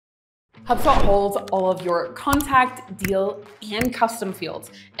HubSpot holds all of your contact, deal, and custom fields.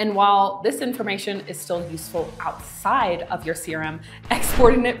 And while this information is still useful outside of your CRM,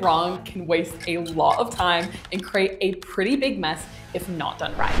 exporting it wrong can waste a lot of time and create a pretty big mess if not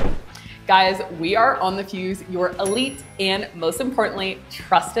done right. Guys, we are on the Fuze, your elite and most importantly,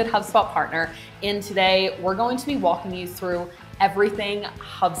 trusted HubSpot partner. And today we're going to be walking you through everything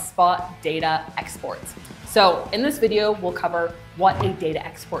HubSpot data exports. So in this video, we'll cover what a data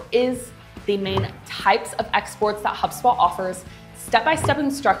export is, the main types of exports that HubSpot offers, step-by-step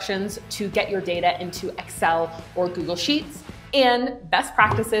instructions to get your data into Excel or Google Sheets, and best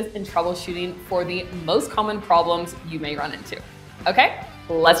practices in troubleshooting for the most common problems you may run into. Okay,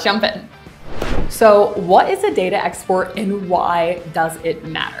 let's jump in. So what is a data export and why does it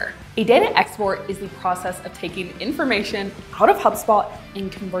matter? A data export is the process of taking information out of HubSpot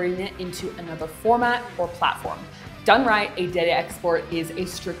and converting it into another format or platform. Done right, a data export is a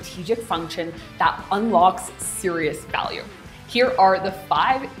strategic function that unlocks serious value. Here are the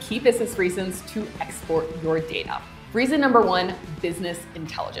 5 key business reasons to export your data. Reason number 1, business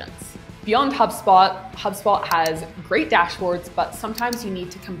intelligence. Beyond HubSpot, HubSpot has great dashboards, but sometimes you need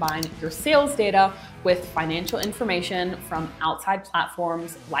to combine your sales data with financial information from outside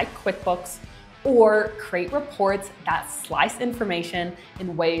platforms like QuickBooks, or create reports that slice information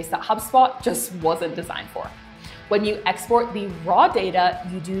in ways that HubSpot just wasn't designed for. When you export the raw data,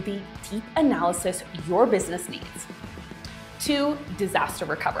 you do the deep analysis your business needs. 2, disaster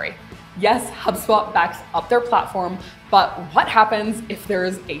recovery. Yes, HubSpot backs up their platform, but what happens if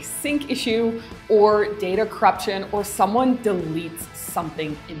there's a sync issue or data corruption or someone deletes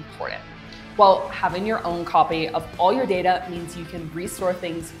something important? Well, having your own copy of all your data means you can restore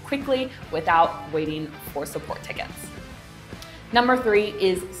things quickly without waiting for support tickets. Number 3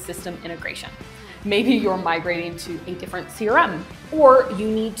 is system integration. Maybe you're migrating to a different CRM, or you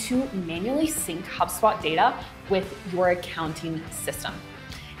need to manually sync HubSpot data with your accounting system.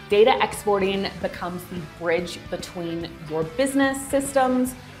 Data exporting becomes the bridge between your business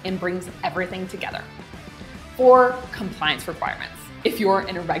systems and brings everything together. 4, compliance requirements. If you're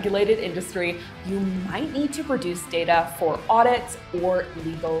in a regulated industry, you might need to produce data for audits or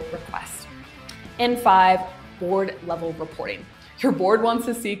legal requests. And 5, board level reporting. Your board wants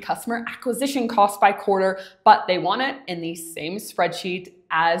to see customer acquisition costs by quarter, but they want it in the same spreadsheet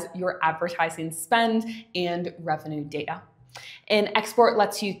as your advertising spend and revenue data. An export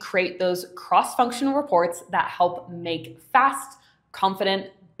lets you create those cross-functional reports that help make fast, confident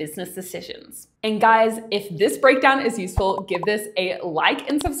business decisions. And guys, if this breakdown is useful, give this a like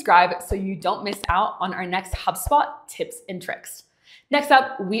and subscribe so you don't miss out on our next HubSpot tips and tricks. Next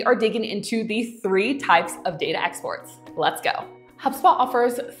up, we are digging into the 3 types of data exports. Let's go. HubSpot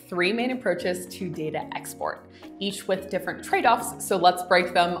offers 3 main approaches to data export, each with different trade-offs, so let's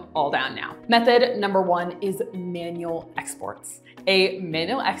break them all down now. Method number 1 is manual exports. A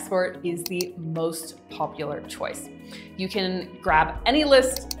manual export is the most popular choice. You can grab any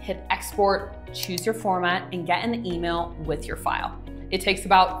list, hit export, choose your format, and get an email with your file. It takes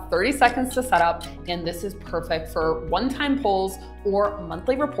about 30 seconds to set up, and this is perfect for one-time polls or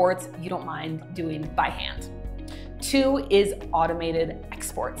monthly reports you don't mind doing by hand. 2 is automated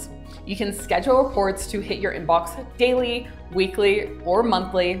exports. You can schedule reports to hit your inbox daily, weekly, or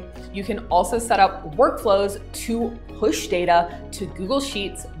monthly. You can also set up workflows to push data to Google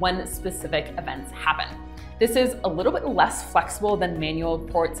Sheets when specific events happen. This is a little bit less flexible than manual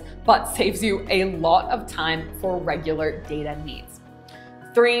reports, but saves you a lot of time for regular data needs.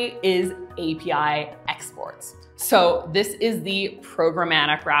 3 is API exports. So this is the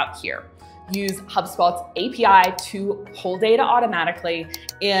programmatic route here. Use HubSpot's API to pull data automatically,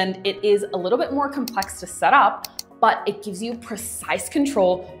 and it is a little bit more complex to set up, but it gives you precise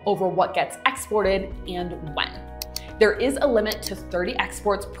control over what gets exported and when. There is a limit to 30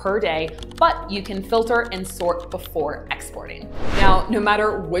 exports per day, but you can filter and sort before exporting. Now, no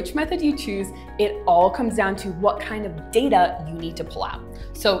matter which method you choose, it all comes down to what kind of data you need to pull out.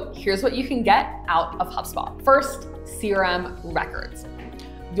 So here's what you can get out of HubSpot. First, CRM records.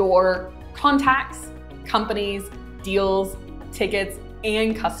 Your contacts, companies, deals, tickets,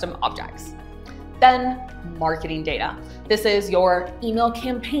 and custom objects. Then marketing data. This is your email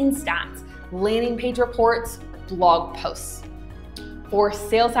campaign stats, landing page reports, blog posts. For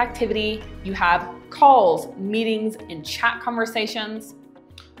sales activity, you have calls, meetings, and chat conversations.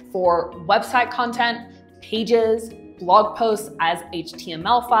 For website content, pages, blog posts as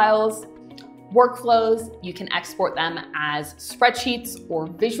HTML files. Workflows, you can export them as spreadsheets or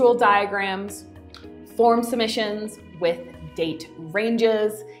visual diagrams, form submissions with date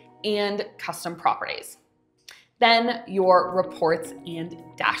ranges, and custom properties. Then your reports and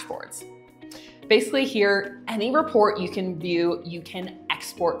dashboards. Basically here, any report you can view, you can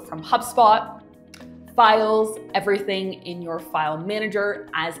export from HubSpot, files, everything in your file manager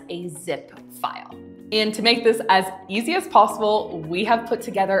as a zip file. And to make this as easy as possible, we have put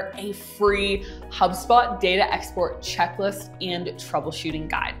together a free HubSpot data export checklist and troubleshooting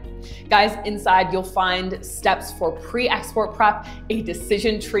guide. Guys, inside you'll find steps for pre-export prep, a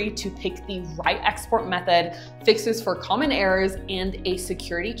decision tree to pick the right export method, fixes for common errors, and a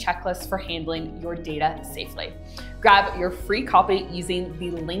security checklist for handling your data safely. Grab your free copy using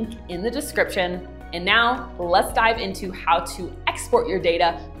the link in the description. And now let's dive into how to export your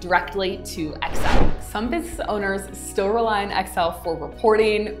data directly to Excel. Some business owners still rely on Excel for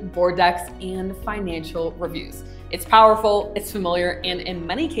reporting, board decks, and financial reviews. It's powerful, it's familiar, and in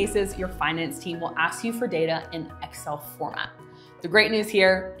many cases, your finance team will ask you for data in Excel format. The great news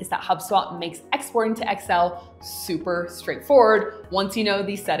here is that HubSpot makes exporting to Excel super straightforward once you know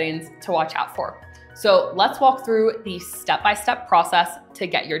these settings to watch out for. So let's walk through the step-by-step process to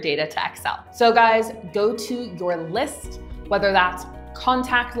get your data to Excel. So guys, go to your list, whether that's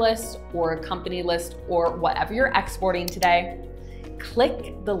contact list or a company list or whatever you're exporting today.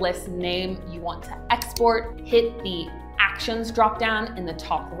 Click the list name you want to export, hit the actions drop-down in the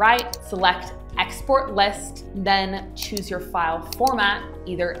top right, select export list, then choose your file format,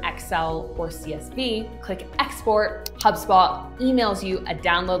 either Excel or CSV, click export. HubSpot emails you a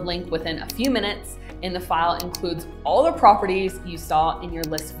download link within a few minutes, and the file includes all the properties you saw in your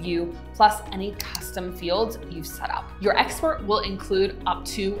list view, plus any custom fields you've set up. Your export will include up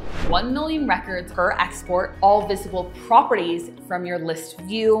to 1 million records per export, all visible properties from your list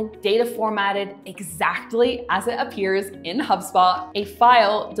view, data formatted exactly as it appears in HubSpot, a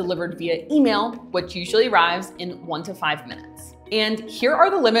file delivered via email, which usually arrives in 1 to 5 minutes. And here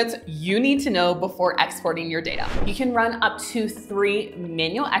are the limits you need to know before exporting your data. You can run up to 3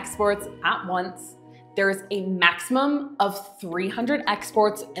 manual exports at once. There is a maximum of 300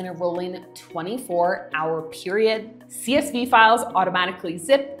 exports in a rolling 24-hour period. CSV files automatically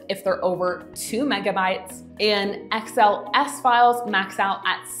zip if they're over 2 megabytes, and XLS files max out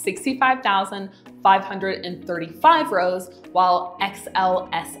at 65,535 rows, while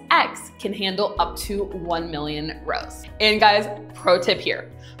XLSX can handle up to 1 million rows. And guys, pro tip here.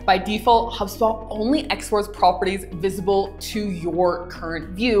 By default, HubSpot only exports properties visible to your current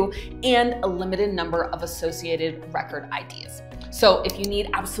view and a limited number of associated record IDs. So if you need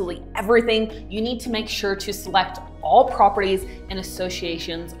absolutely everything, you need to make sure to select all properties and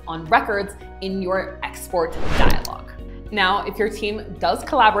associations on records in your export dialog. Now, if your team does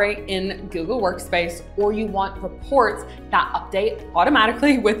collaborate in Google Workspace, or you want reports that update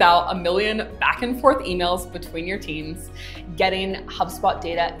automatically without a million back and forth emails between your teams, getting HubSpot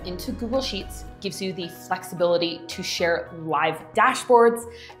data into Google Sheets gives you the flexibility to share live dashboards,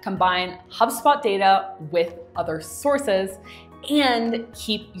 combine HubSpot data with other sources, and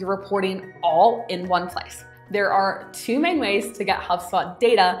keep your reporting all in one place. There are 2 main ways to get HubSpot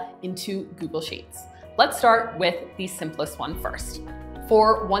data into Google Sheets. Let's start with the simplest one first.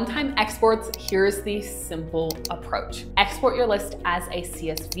 For one-time exports, here's the simple approach. Export your list as a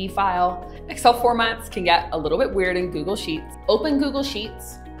CSV file. Excel formats can get a little bit weird in Google Sheets. Open Google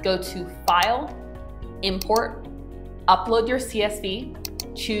Sheets, go to File, Import, upload your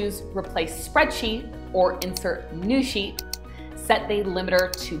CSV, choose Replace Spreadsheet or Insert New Sheet, set the limiter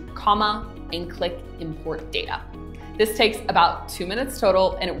to comma, and click Import Data. This takes about 2 minutes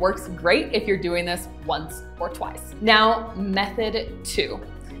total, and it works great if you're doing this once or twice. Now, method 2.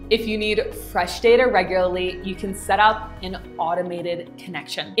 If you need fresh data regularly, you can set up an automated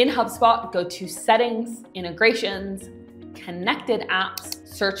connection. In HubSpot, go to Settings, Integrations, Connected Apps,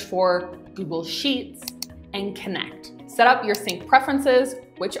 search for Google Sheets, and connect. Set up your sync preferences,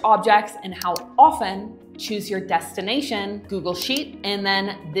 which objects and how often. Choose your destination, Google Sheet, and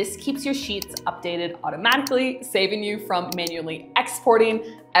then this keeps your sheets updated automatically, saving you from manually exporting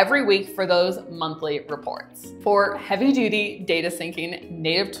every week for those monthly reports. For heavy-duty data syncing,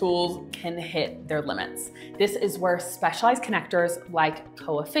 native tools can hit their limits. This is where specialized connectors like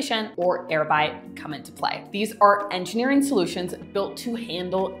Coefficient or Airbyte come into play. These are engineering solutions built to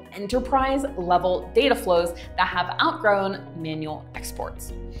handle enterprise-level data flows that have outgrown manual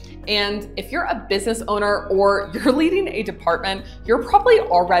exports. And if you're a business owner or you're leading a department, you're probably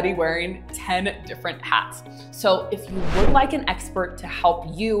already wearing 10 different hats. So if you would like an expert to help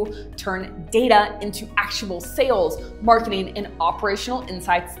you turn data into actual sales, marketing, and operational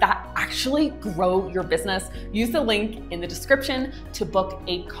insights that actually grow your business, use the link in the description to book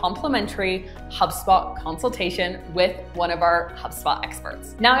a complimentary HubSpot consultation with one of our HubSpot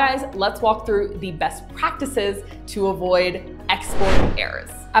experts. Now guys, let's walk through the best practices to avoid export errors.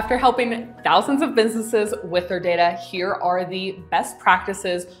 After helping thousands of businesses with their data, here are the best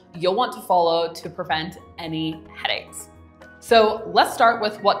practices you'll want to follow to prevent any headaches. So let's start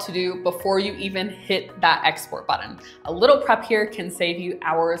with what to do before you even hit that export button. A little prep here can save you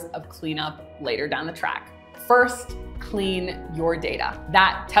hours of cleanup later down the track. First, clean your data.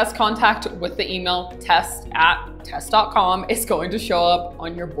 That test contact with the email test@test.com is going to show up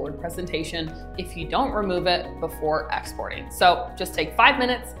on your board presentation if you don't remove it before exporting. So just take 5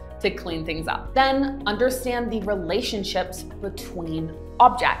 minutes to clean things up. Then understand the relationships between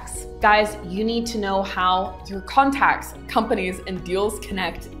objects. Guys, you need to know how your contacts, companies, and deals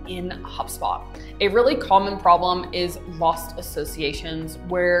connect in HubSpot. A really common problem is lost associations,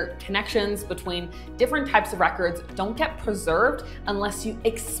 where connections between different types of records don't get preserved unless you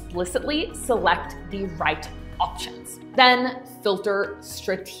explicitly select the right options. Then filter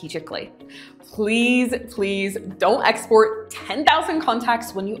strategically. Please, please don't export 10,000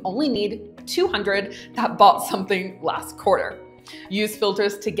 contacts when you only need 200 that bought something last quarter. Use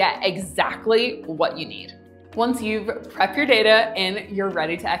filters to get exactly what you need. Once you've prepped your data and you're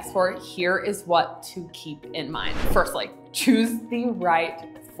ready to export, here is what to keep in mind. Firstly, choose the right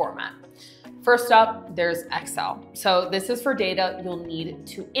format. First up, there's Excel. So this is for data you'll need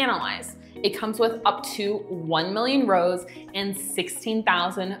to analyze. It comes with up to 1 million rows and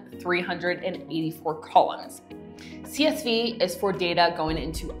 16,384 columns. CSV is for data going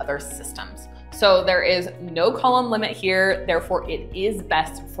into other systems. So there is no column limit here, therefore it is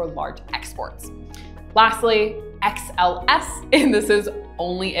best for large exports. Lastly, XLS, and this is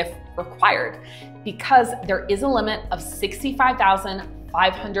only if required, because there is a limit of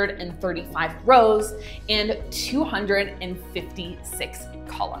 65,535 rows and 256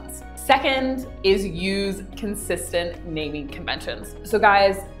 columns. Second is use consistent naming conventions. So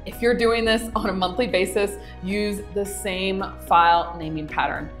guys, if you're doing this on a monthly basis, use the same file naming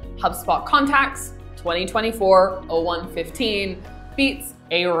pattern. HubSpot contacts 2024-01-15 beats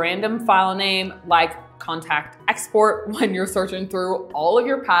a random file name like contact export when you're searching through all of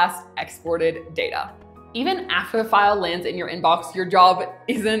your past exported data. Even after the file lands in your inbox, your job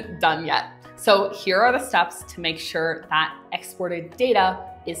isn't done yet. So here are the steps to make sure that exported data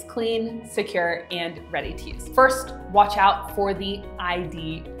is clean, secure, and ready to use. First, watch out for the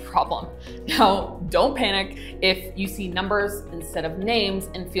ID problem. Now, don't panic if you see numbers instead of names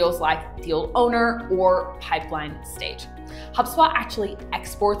and feels like deal owner or pipeline stage. HubSpot actually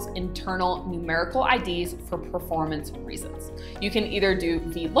exports internal numerical IDs for performance reasons. You can either do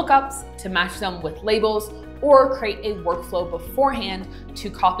VLOOKUPs to match them with labels or create a workflow beforehand to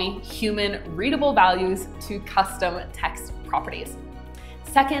copy human readable values to custom text properties.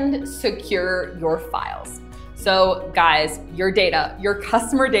 Second, secure your files. So guys, your data, your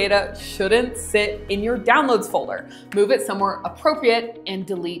customer data shouldn't sit in your downloads folder. Move it somewhere appropriate and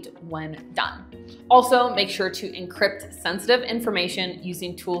delete when done. Also, make sure to encrypt sensitive information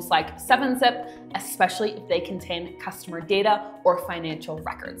using tools like 7-Zip, especially if they contain customer data or financial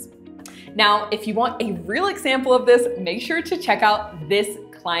records. Now, if you want a real example of this, make sure to check out this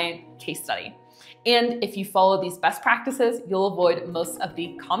client case study. And if you follow these best practices, you'll avoid most of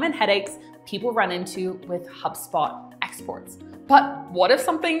the common headaches people run into with HubSpot exports. But what if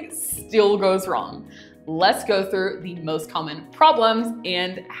something still goes wrong? Let's go through the most common problems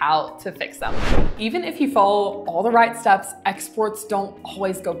and how to fix them. Even if you follow all the right steps, exports don't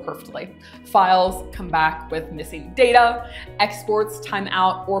always go perfectly. Files come back with missing data, exports time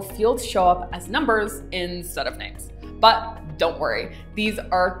out, or fields show up as numbers instead of names. But don't worry, these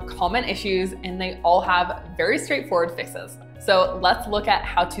are common issues and they all have very straightforward fixes. So let's look at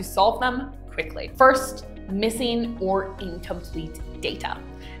how to solve them quickly. First, missing or incomplete data.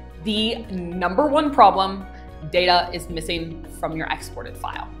 The number one problem, data is missing from your exported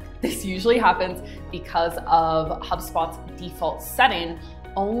file. This usually happens because of HubSpot's default setting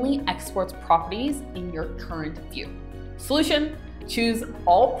only exports properties in your current view. Solution: choose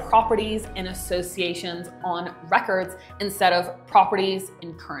all properties and associations on records instead of properties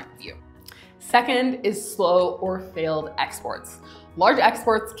in current view. Second is slow or failed exports. Large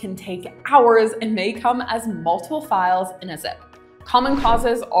exports can take hours and may come as multiple files in a zip. Common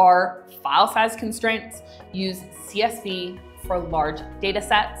causes are file size constraints, use CSV for large data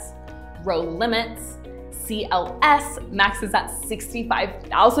sets, row limits, CLS maxes at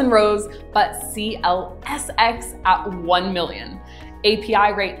 65,000 rows, but CLSX at 1 million.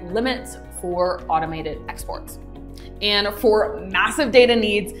 API rate limits for automated exports. And for massive data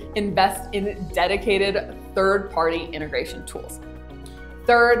needs, invest in dedicated third-party integration tools.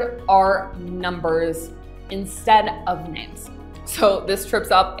 Third are numbers instead of names. So this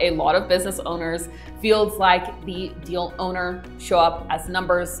trips up a lot of business owners. Fields like the deal owner show up as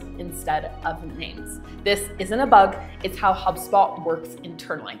numbers instead of names. This isn't a bug, it's how HubSpot works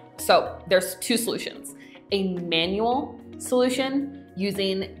internally. So there's two solutions: a manual solution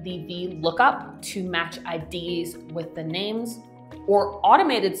using the VLOOKUP to match IDs with the names, or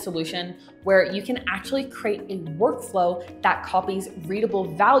automated solution where you can actually create a workflow that copies readable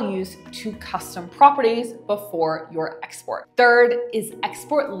values to custom properties before your export. Third is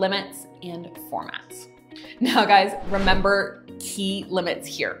export limits and formats. Now guys, remember key limits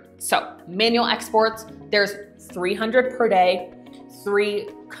here. So manual exports, there's 300 per day, 3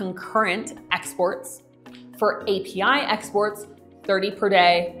 concurrent exports. For API exports, 30 per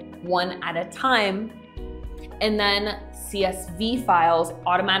day, 1 at a time. And then CSV files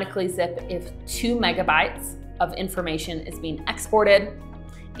automatically zip if 2 megabytes of information is being exported.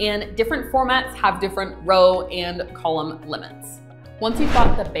 And different formats have different row and column limits. Once you've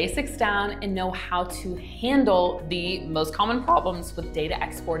got the basics down and know how to handle the most common problems with data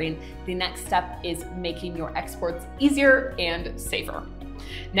exporting, the next step is making your exports easier and safer.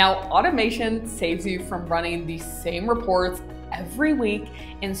 Now, automation saves you from running the same reports every week,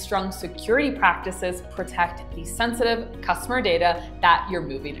 and strong security practices protect the sensitive customer data that you're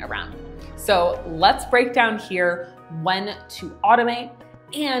moving around. So let's break down here when to automate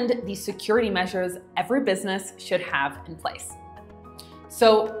and the security measures every business should have in place.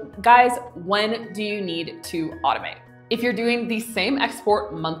 So guys, when do you need to automate? If you're doing the same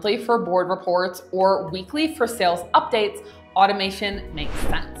export monthly for board reports or weekly for sales updates, automation makes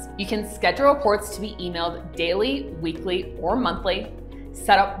sense. You can schedule reports to be emailed daily, weekly, or monthly,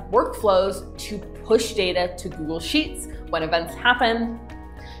 set up workflows to push data to Google Sheets when events happen.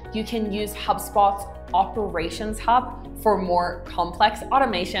 You can use HubSpot's Operations Hub for more complex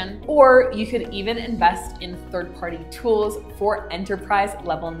automation, or you could even invest in third-party tools for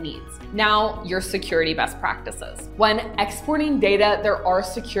enterprise-level needs. Now, your security best practices. When exporting data, there are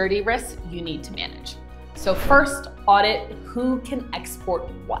security risks you need to manage. So first, audit who can export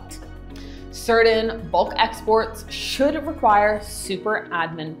what. Certain bulk exports should require super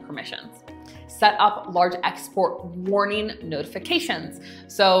admin permissions. Set up large export warning notifications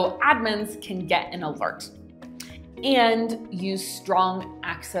so admins can get an alert. And use strong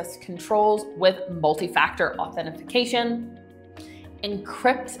access controls with multi-factor authentication.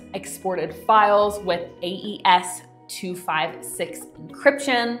 Encrypt exported files with AES 256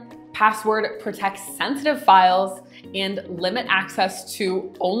 encryption. Password protects sensitive files and limit access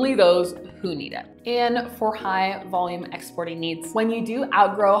to only those who need it. And for high volume exporting needs, when you do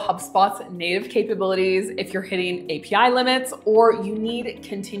outgrow HubSpot's native capabilities, if you're hitting API limits or you need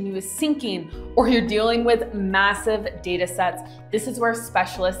continuous syncing or you're dealing with massive data sets, this is where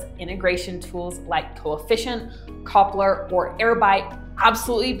specialist integration tools like Coefficient, Coupler, or Airbyte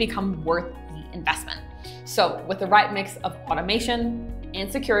absolutely become worth the investment. So with the right mix of automation and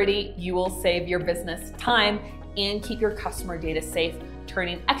security, you will save your business time and keep your customer data safe,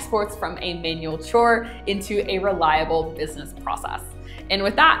 turning exports from a manual chore into a reliable business process. And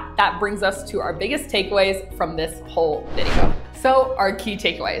with that, that brings us to our biggest takeaways from this whole video. So our key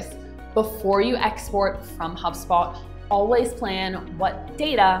takeaways: before you export from HubSpot, always plan what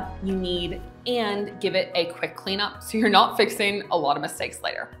data you need and give it a quick cleanup so you're not fixing a lot of mistakes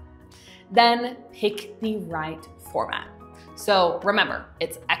later. Then pick the right format. So remember,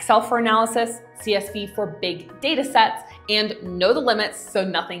 it's Excel for analysis, CSV for big data sets, and know the limits so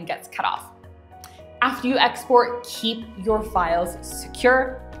nothing gets cut off. After you export, keep your files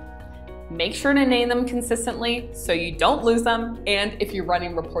secure. Make sure to name them consistently so you don't lose them. And if you're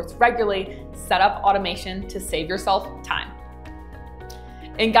running reports regularly, set up automation to save yourself time.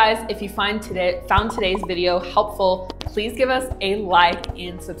 And guys, if you found today's video helpful, please give us a like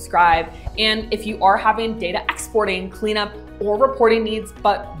and subscribe. And if you are having data exporting, cleanup, or reporting needs,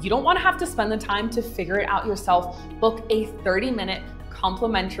 but you don't want to have to spend the time to figure it out yourself, book a 30-minute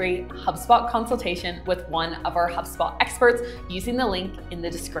complimentary HubSpot consultation with one of our HubSpot experts using the link in the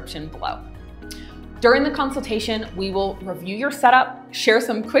description below. During the consultation, we will review your setup, share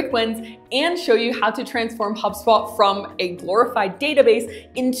some quick wins, and show you how to transform HubSpot from a glorified database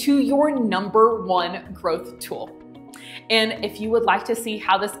into your #1 growth tool. And if you would like to see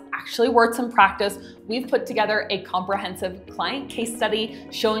how this actually works in practice, we've put together a comprehensive client case study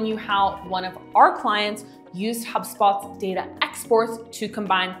showing you how one of our clients used HubSpot's data exports to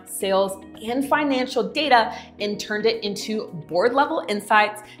combine sales and financial data and turned it into board-level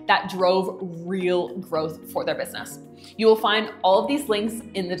insights that drove real growth for their business. You will find all of these links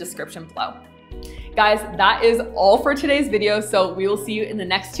in the description below. Guys, that is all for today's video, so we will see you in the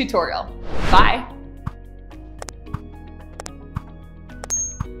next tutorial. Bye.